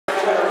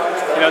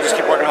just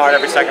keep working hard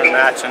every second of the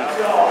match, and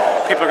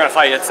people are going to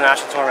fight you. It's a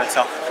national tournament,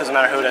 so it doesn't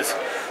matter who it is,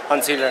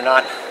 unseeded or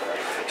not.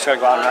 Just got to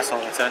go out and wrestle,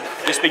 and that's it.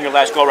 This being your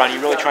last go-around, are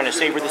you really trying to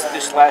savor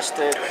this last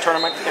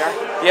tournament there?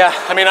 Yeah,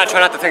 I mean, I try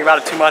not to think about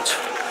it too much.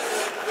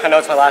 I know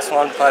it's my last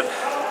one, but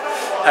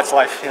that's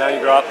life. You know, you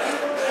grow up,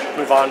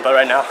 move on, but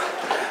right now,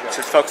 it's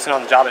just focusing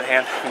on the job at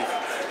hand and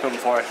moving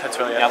forward. That's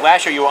really it. Now,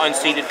 last year you were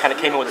unseeded, kind of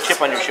came in with a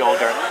chip on your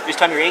shoulder. This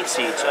time you're 8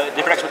 seeds.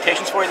 Different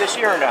expectations for you this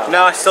year or no?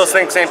 No, I still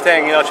think same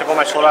thing. You know, chip on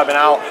my shoulder. I've been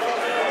out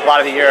a lot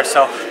of the year,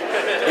 so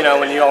you know,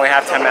 when you only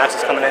have 10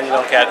 matches coming in, you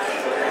don't get,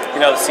 you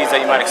know, the seeds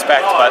that you might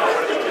expect. But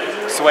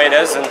it's the way it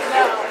is, and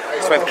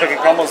it's the way the cookie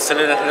crumbles. Did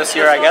it this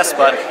year, I guess,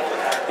 but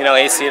you know,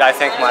 8 seed, I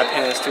think, in my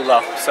opinion, is too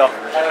low. So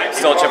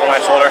still a chip on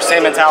my shoulder.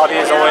 Same mentality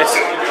as always.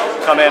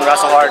 Come in,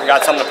 wrestle hard, and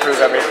got something to prove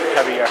every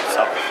year.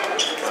 So.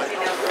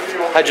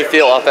 How'd you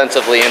feel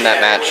offensively in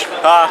that match?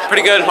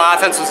 Pretty good. My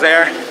offense was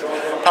there.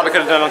 Probably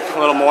could have done a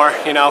little more,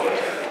 you know,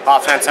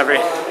 offense every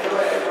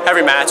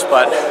match,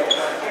 but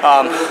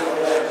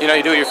you know,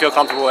 you do what you feel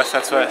comfortable with.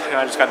 That's what, you know,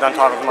 I just got done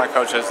talking with my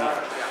coaches, and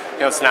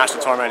you know, it's a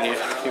national tournament.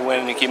 You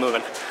win and you keep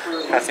moving.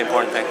 That's the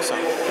important thing. So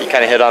you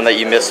kind of hit on that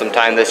you missed some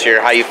time this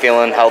year. How you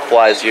feeling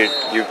health-wise?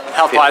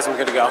 Health-wise, I'm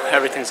good to go.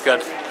 Everything's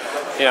good.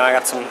 You know, I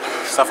got some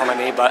stuff on my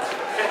knee, but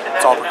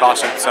it's all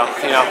precaution. So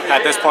you know,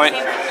 at this point,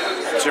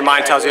 your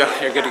mind tells you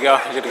you're good to go.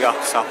 You're good to go.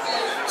 So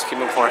just keep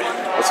moving forward.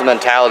 What's the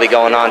mentality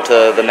going on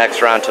to the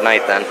next round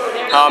tonight then?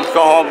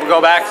 Go home, go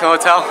back to the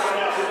hotel,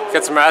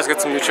 get some rest, get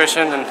some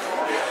nutrition, and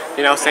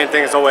you know, same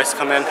thing as always.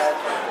 Come in,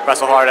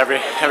 wrestle hard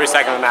every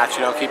second of the match.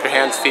 You know, keep your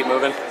hands, feet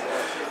moving,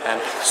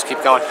 and just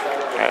keep going.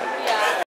 All right.